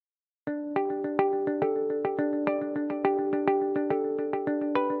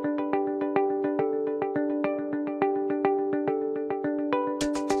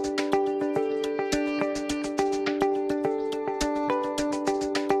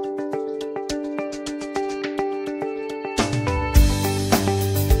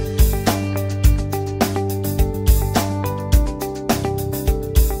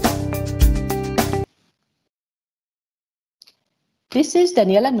This is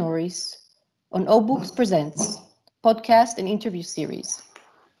Daniela Norris on O Books Presents, podcast and interview series.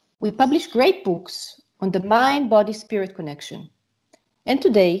 We publish great books on the mind-body-spirit connection. And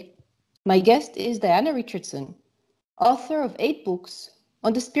today, my guest is Diana Richardson, author of 8 books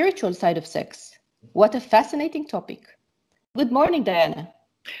on the spiritual side of sex. What a fascinating topic. Good morning, Diana.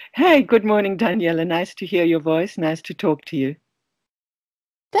 Hey, good morning, Daniela. Nice to hear your voice. Nice to talk to you.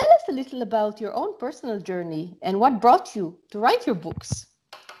 Tell us a little about your own personal journey and what brought you to write your books.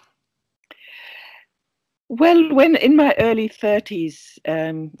 Well, when in my early 30s,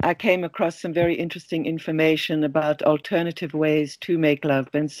 I came across some very interesting information about alternative ways to make love.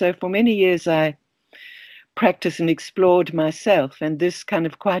 And so for many years, I practiced and explored myself. And this kind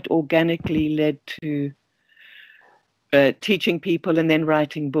of quite organically led to teaching people and then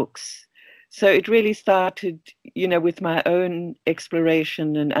writing books. So it really started, with my own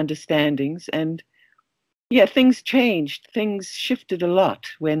exploration and understandings. And yeah, things changed. Things shifted a lot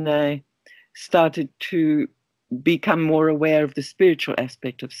when I started to become more aware of the spiritual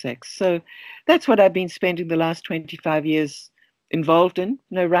aspect of sex. So that's what I've been spending the last 25 years involved in,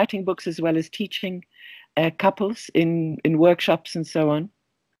 writing books as well as teaching couples in workshops and so on.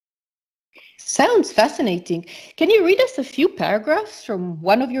 Sounds fascinating. Can you read us a few paragraphs from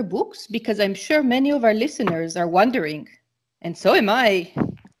one of your books? Because I'm sure many of our listeners are wondering, and so am I.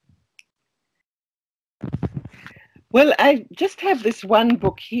 Well, I just have this one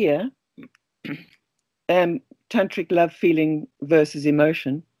book here, Tantric Love Feeling versus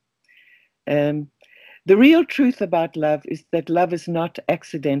Emotion. The real truth about love is that love is not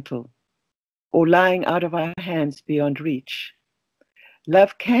accidental or lying out of our hands beyond reach.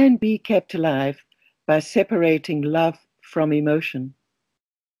 Love can be kept alive by separating love from emotion.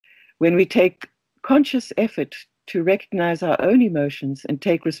 When we take conscious effort to recognize our own emotions and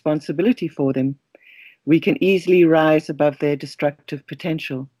take responsibility for them, we can easily rise above their destructive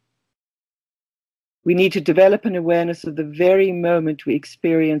potential. We need to develop an awareness of the very moment we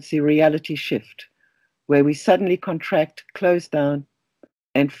experience a reality shift, where we suddenly contract, close down,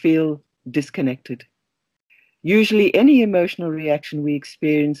 and feel disconnected. Usually, any emotional reaction we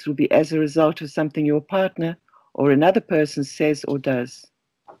experience will be as a result of something your partner or another person says or does.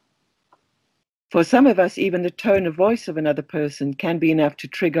 For some of us, even the tone of voice of another person can be enough to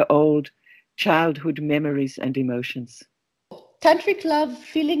trigger old childhood memories and emotions. Tantric love,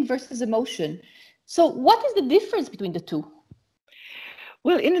 feeling versus emotion. So what is the difference between the two?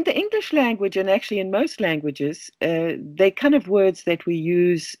 Well, in the English language, and actually in most languages, they're kind of words that we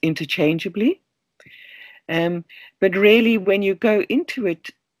use interchangeably. But really, when you go into it,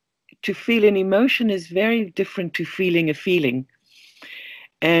 to feel an emotion is very different to feeling a feeling.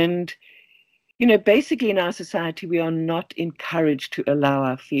 And, basically in our society, we are not encouraged to allow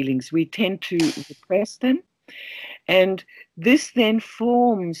our feelings. We tend to repress them. And this then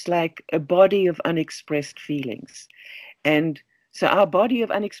forms like a body of unexpressed feelings. And so our body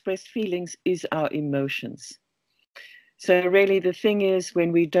of unexpressed feelings is our emotions. So really the thing is,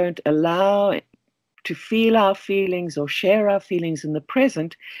 when we don't allow to feel our feelings or share our feelings in the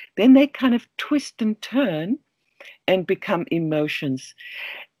present, then they kind of twist and turn and become emotions.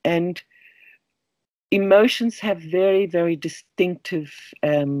 And emotions have very, very distinctive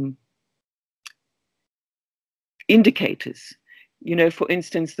indicators. For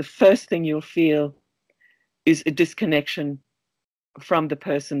instance, the first thing you'll feel is a disconnection from the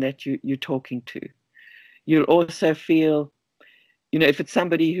person that you're talking to. You'll also feel, if it's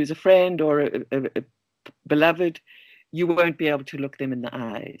somebody who's a friend or a beloved, you won't be able to look them in the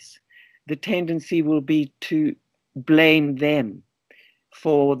eyes. The tendency will be to blame them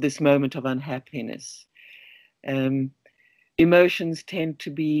for this moment of unhappiness. Emotions tend to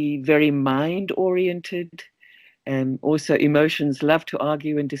be very mind-oriented. Also, emotions love to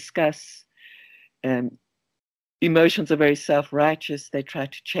argue and discuss. Emotions are very self-righteous. They try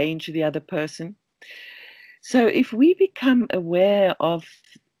to change the other person. So if we become aware of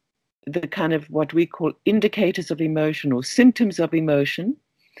the kind of what we call indicators of emotion or symptoms of emotion,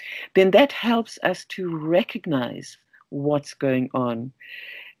 then that helps us to recognize what's going on,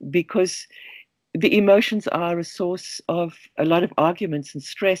 because the emotions are a source of a lot of arguments and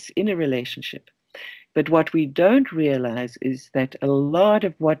stress in a relationship. But what we don't realize is that a lot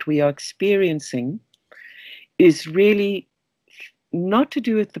of what we are experiencing is really not to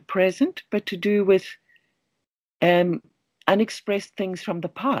do with the present, but to do with unexpressed things from the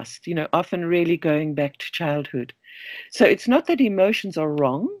past, often really going back to childhood. So it's not that emotions are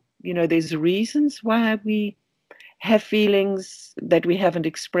wrong. There's reasons why we have feelings that we haven't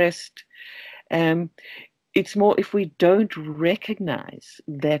expressed. It's more if we don't recognize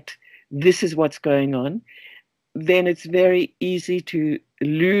that this is what's going on, then it's very easy to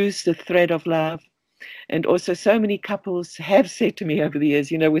lose the thread of love. And also, so many couples have said to me over the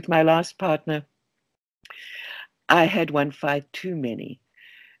years, with my last partner, I had one fight too many,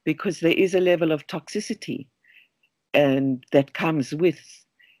 because there is a level of toxicity and that comes with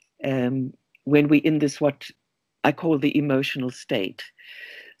when we're in this, what I call the emotional state.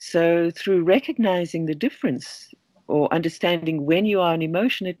 So through recognizing the difference or understanding when you are an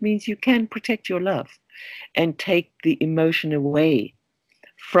emotion, it means you can protect your love and take the emotion away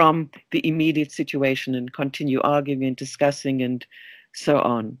from the immediate situation and continue arguing and discussing and so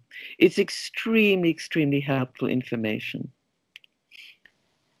on. It's extremely, extremely helpful information.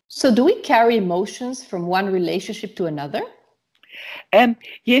 So do we carry emotions from one relationship to another?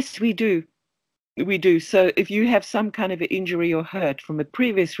 Yes, we do. We do. So if you have some kind of an injury or hurt from a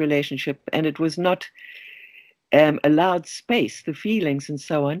previous relationship and it was not allowed space, the feelings and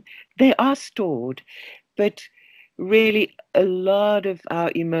so on, they are stored. But really, a lot of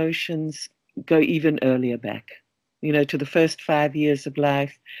our emotions go even earlier back, to the first 5 years of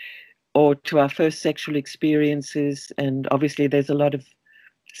life or to our first sexual experiences. And obviously, there's a lot of,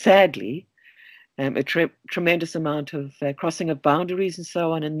 sadly, a tremendous amount of crossing of boundaries and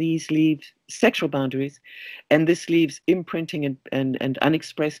so on, and these leave sexual boundaries, and this leaves imprinting and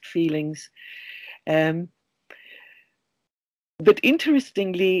unexpressed feelings. But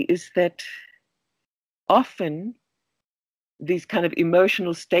interestingly is that often these kind of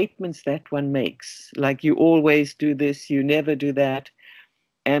emotional statements that one makes, like you always do this, you never do that,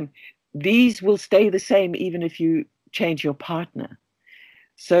 these will stay the same even if you change your partner.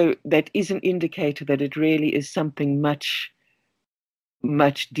 So that is an indicator that it really is something much,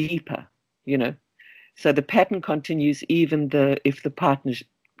 much deeper, So the pattern continues even if the partner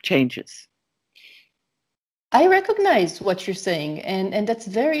changes. I recognize what you're saying, and that's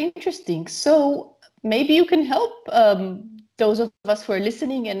very interesting. So maybe you can help those of us who are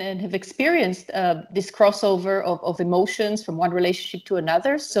listening and have experienced this crossover of emotions from one relationship to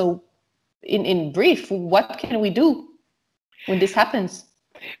another. So in brief, what can we do when this happens?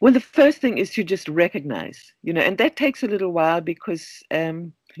 Well, the first thing is to just recognize, and that takes a little while because,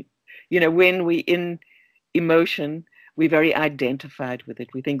 when we're in emotion, we're very identified with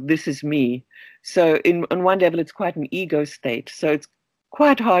it. We think this is me. So on one level, it's quite an ego state. So it's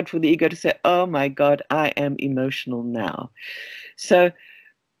quite hard for the ego to say, oh my God, I am emotional now. So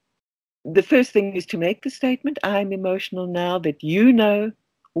the first thing is to make the statement, I'm emotional now, that you know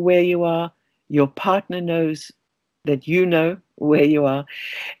where you are, your partner knows that you know where you are.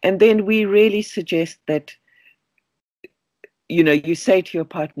 And then we really suggest that, you say to your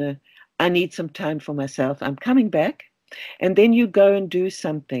partner, I need some time for myself, I'm coming back. And then you go and do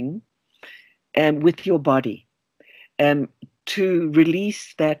something with your body to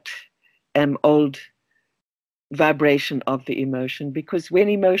release that old vibration of the emotion, because when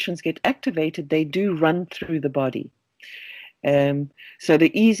emotions get activated, they do run through the body. So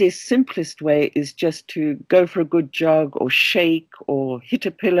the easiest, simplest way is just to go for a good jog or shake or hit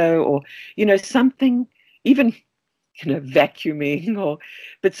a pillow or, something, even, vacuuming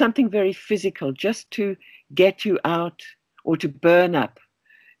but something very physical, just to get you out or to burn up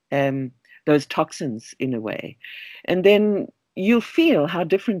those toxins in a way. And then you'll feel how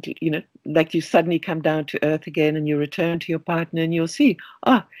different, like you suddenly come down to earth again and you return to your partner and you'll see,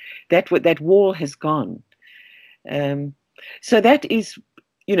 that wall has gone. So that is,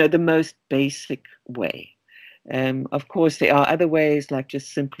 the most basic way. Of course, there are other ways, like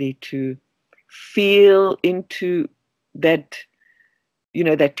just simply to feel into that,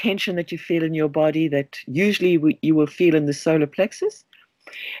 that tension that you feel in your body that usually you will feel in the solar plexus,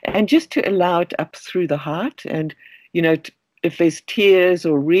 and just to allow it up through the heart. And, if there's tears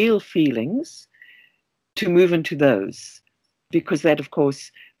or real feelings, to move into those, because that, of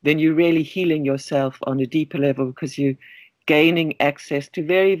course, then you're really healing yourself on a deeper level, because you're gaining access to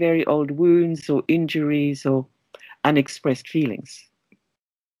very, very old wounds or injuries or unexpressed feelings.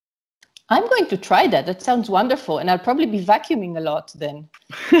 I'm going to try that. That sounds wonderful. And I'll probably be vacuuming a lot then.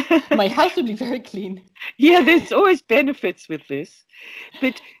 My house will be very clean. Yeah, there's always benefits with this.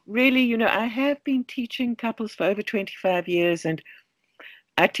 But really, I have been teaching couples for over 25 years, and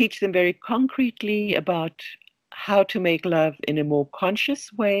I teach them very concretely about how to make love in a more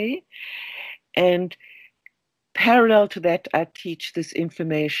conscious way. And parallel to that, I teach this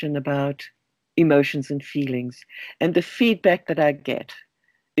information about emotions and feelings. And the feedback that I get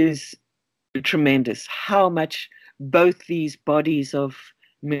is tremendous, how much both these bodies of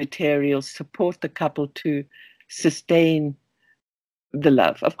materials support the couple to sustain the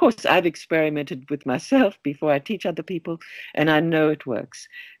love. Of course, I've experimented with myself before I teach other people, and I know it works.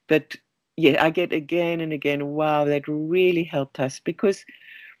 But, yeah, I get again and again, wow, that really helped us, because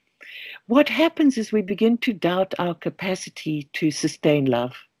what happens is we begin to doubt our capacity to sustain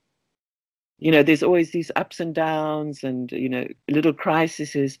love. There's always these ups and downs and, little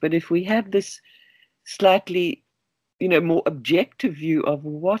crises. But if we have this slightly, more objective view of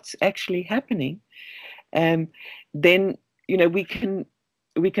what's actually happening, then, we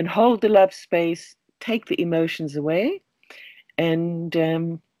can hold the love space, take the emotions away, and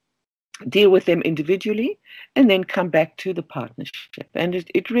deal with them individually, and then come back to the partnership. And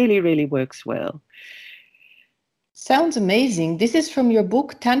it really, really works well. Sounds amazing. This is from your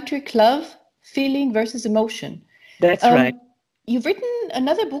book, Tantric Love, Feeling versus Emotion. That's right. You've written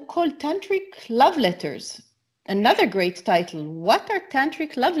another book called Tantric Love Letters. Another great title. What are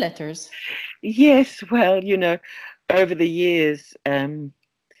Tantric Love Letters? Yes, well, over the years,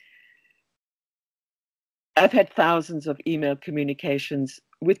 I've had thousands of email communications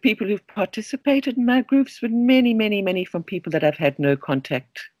with people who've participated in my groups, but many, many, many from people that I've had no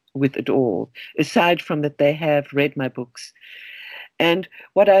contact with at all, aside from that they have read my books. And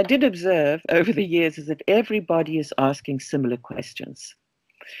what I did observe over the years is that everybody is asking similar questions.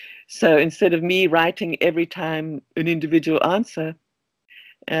 So instead of me writing every time an individual answer,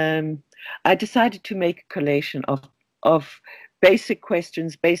 I decided to make a collation of basic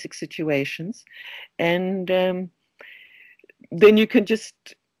questions, basic situations, and then you can just,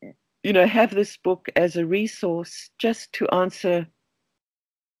 have this book as a resource just to answer,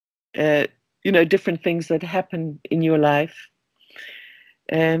 different things that happen in your life.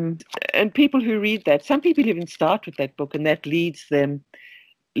 And people who read that, some people even start with that book, and that leads them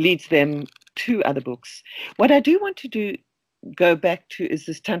to other books. What I do want to go back to is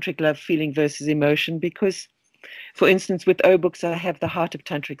this Tantric Love, Feeling versus Emotion, because, for instance, with O Books, I have the Heart of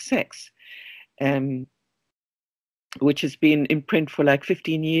Tantric Sex, which has been in print for like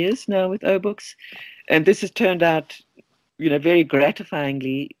 15 years now with O Books. And this has turned out, very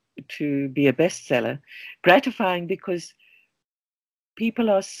gratifyingly to be a bestseller. Gratifying because people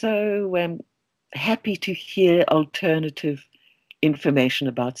are so happy to hear alternative information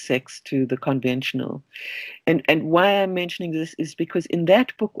about sex to the conventional. And why I'm mentioning this is because in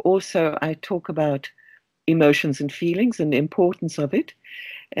that book also I talk about emotions and feelings and the importance of it.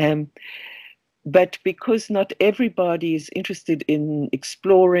 But because not everybody is interested in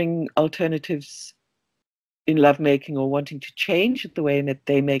exploring alternatives in lovemaking or wanting to change the way that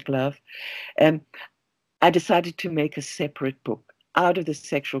they make love, I decided to make a separate book out of the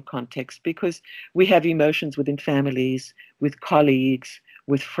sexual context, because we have emotions within families, with colleagues,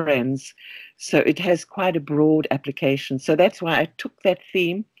 with friends. So it has quite a broad application. So that's why I took that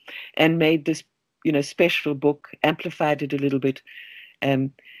theme and made this, special book, amplified it a little bit.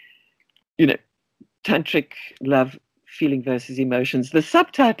 Tantric Love, Feeling versus Emotions. The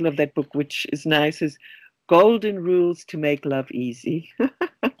subtitle of that book, which is nice, is Golden Rules to Make Love Easy.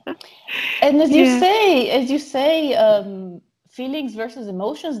 And as you say, feelings versus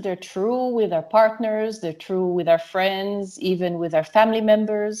emotions, they're true with our partners, they're true with our friends, even with our family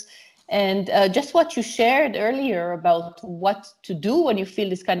members. And just what you shared earlier about what to do when you feel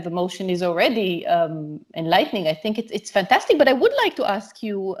this kind of emotion is already enlightening. I think it's fantastic. But I would like to ask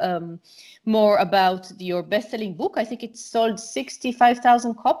you more about your best-selling book. I think it sold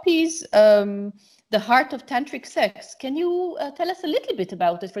 65,000 copies. The Heart of Tantric Sex. Can you tell us a little bit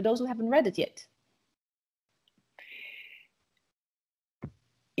about it for those who haven't read it yet?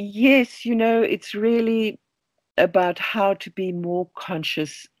 Yes, it's really about how to be more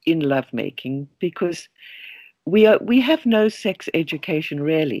conscious in lovemaking, because we have no sex education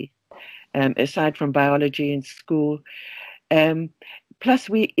really, aside from biology in school. Plus,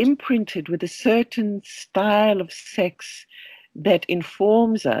 we're imprinted with a certain style of sex that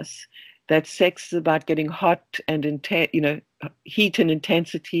informs us that sex is about getting hot and heat and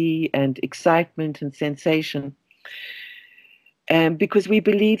intensity and excitement and sensation. Because we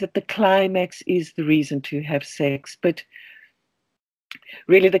believe that the climax is the reason to have sex, but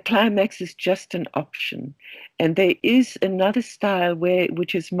really the climax is just an option. And there is another style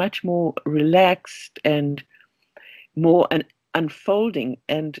which is much more relaxed and more unfolding,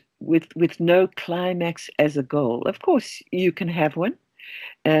 and with no climax as a goal. Of course, you can have one,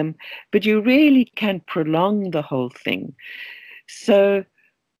 but you really can prolong the whole thing. So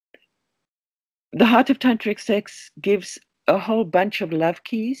the Heart of Tantric Sex gives a whole bunch of love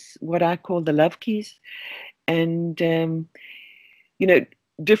keys, what I call the love keys, and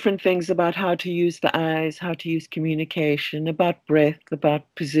different things about how to use the eyes, how to use communication, about breath,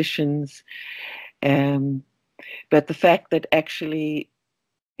 about positions, but the fact that actually,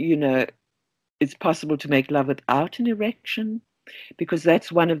 it's possible to make love without an erection, because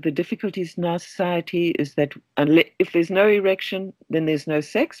that's one of the difficulties in our society, is that if there's no erection, then there's no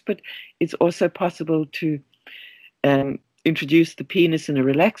sex, but it's also possible to introduce the penis in a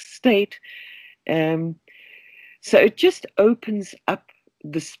relaxed state. So it just opens up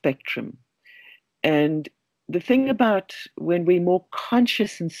the spectrum. And the thing about when we're more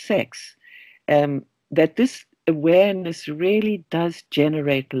conscious in sex, that this awareness really does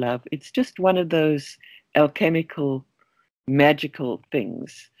generate love. It's just one of those alchemical, magical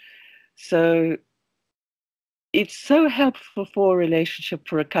things. So it's so helpful for a relationship,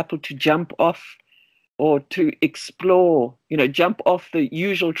 for a couple to jump off or to explore, jump off the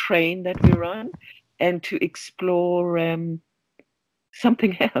usual train that we're on and to explore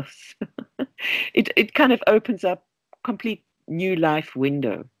something else. It kind of opens up complete new life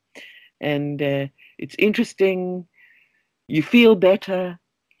window. And it's interesting. You feel better.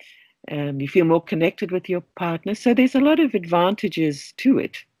 You feel more connected with your partner. So there's a lot of advantages to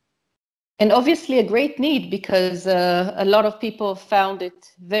it. And obviously a great need, because a lot of people found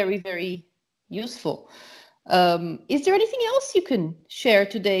it very, very useful. Is there anything else you can share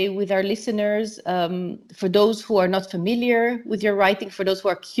today with our listeners, for those who are not familiar with your writing, for those who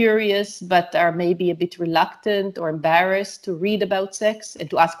are curious but are maybe a bit reluctant or embarrassed to read about sex and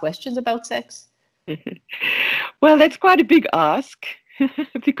to ask questions about sex? Well, that's quite a big ask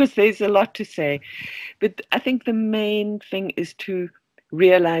because there's a lot to say. But I think the main thing is to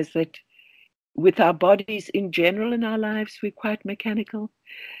realize that with our bodies in general in our lives, we're quite mechanical.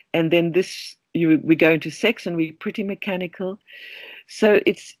 And then we go into sex and we're pretty mechanical. So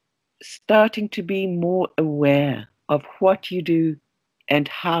it's starting to be more aware of what you do and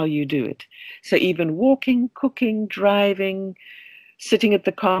how you do it. So even walking, cooking, driving, sitting at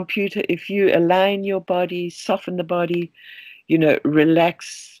the computer, if you align your body, soften the body,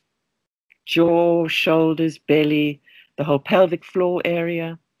 relax jaw, shoulders, belly, the whole pelvic floor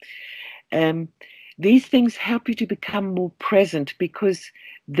area. These things help you to become more present, because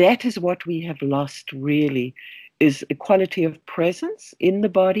that is what we have lost, really, is a quality of presence in the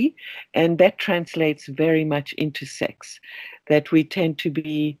body. And that translates very much into sex, that we tend to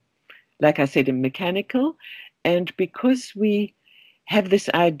be, like I said, mechanical. And because we have this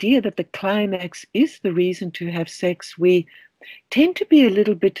idea that the climax is the reason to have sex, we tend to be a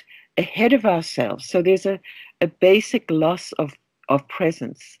little bit ahead of ourselves. So there's a basic loss of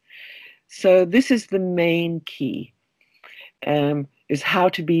presence. So this is the main key, is how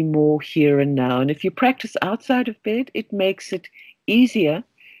to be more here and now. And if you practice outside of bed, it makes it easier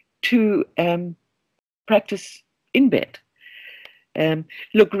to practice in bed.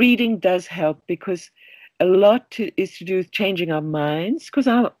 Look, reading does help, because a lot is to do with changing our minds, because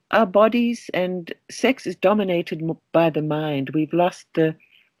our bodies and sex is dominated by the mind. We've lost the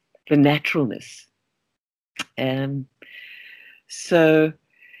naturalness. So,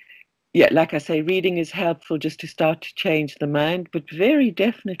 yeah, like I say, reading is helpful just to start to change the mind, but very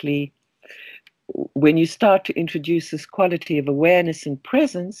definitely when you start to introduce this quality of awareness and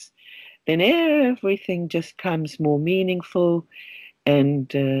presence, then everything just comes more meaningful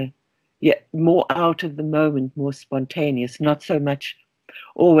and more out of the moment, more spontaneous, not so much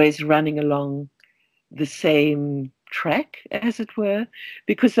always running along the same track, as it were,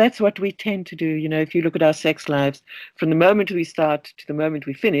 because that's what we tend to do. If you look at our sex lives, from the moment we start to the moment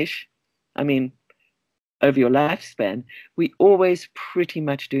we finish, over your lifespan, we always pretty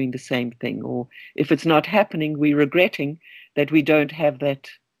much doing the same thing. Or if it's not happening, we're regretting that we don't have that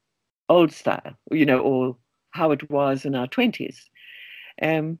old style, or how it was in our 20s.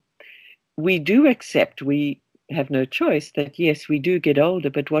 We do accept, we have no choice, that yes, we do get older,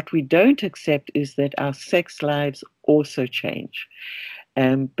 but what we don't accept is that our sex lives also change.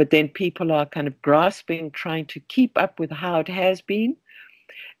 But then people are kind of grasping, trying to keep up with how it has been,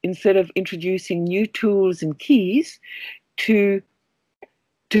 instead of introducing new tools and keys to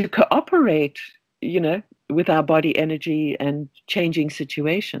cooperate, with our body energy and changing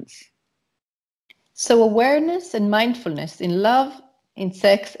situations. So awareness and mindfulness in love, in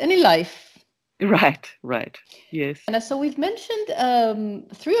sex, and in life. Right, yes. And so we've mentioned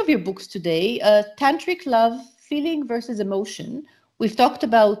 3 of your books today, Tantric Love, Feeling versus Emotion. We've talked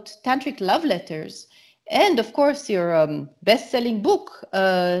about Tantric Love Letters, and of course your best-selling book,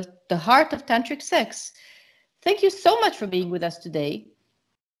 The Heart of Tantric Sex. Thank you so much for being with us today.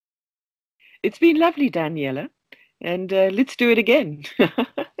 It's been lovely, Daniela, and let's do it again.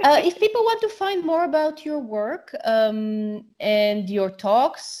 If people want to find more about your work and your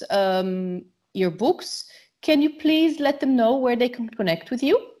talks, your books, can you please let them know where they can connect with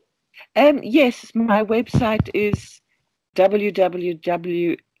you? Yes, my website is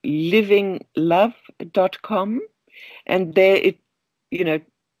www.livinglove.com, And there it,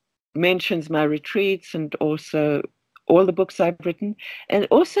 mentions my retreats and also all the books I've written. And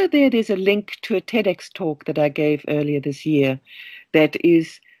also there's a link to a TEDx talk that I gave earlier this year that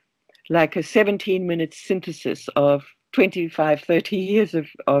is like a 17-minute synthesis of 25, 30 years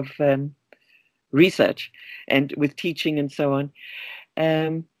of research and with teaching and so on.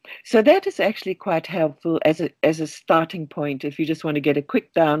 So that is actually quite helpful as a starting point if you just want to get a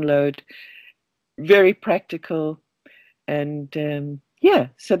quick download, very practical. And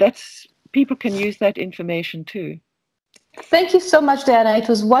so people can use that information too. Thank you so much, Diana. It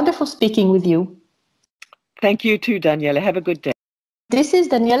was wonderful speaking with you. Thank you too, Daniela. Have a good day. This is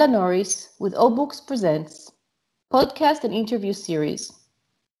Daniela Norris with O Books Presents, podcast and interview series.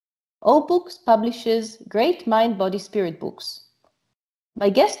 O Books publishes great mind, body, spirit books. My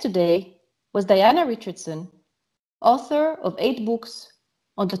guest today was Diana Richardson, author of 8 books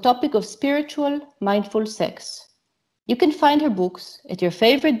on the topic of spiritual, mindful sex. You can find her books at your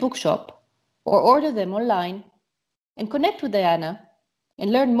favorite bookshop or order them online and connect with Diana and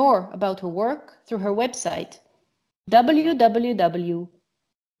learn more about her work through her website,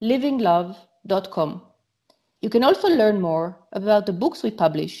 www.livinglove.com. You can also learn more about the books we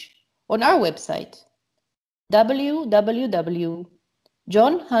publish on our website,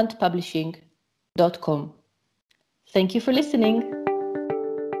 www.johnhuntpublishing.com. Thank you for listening.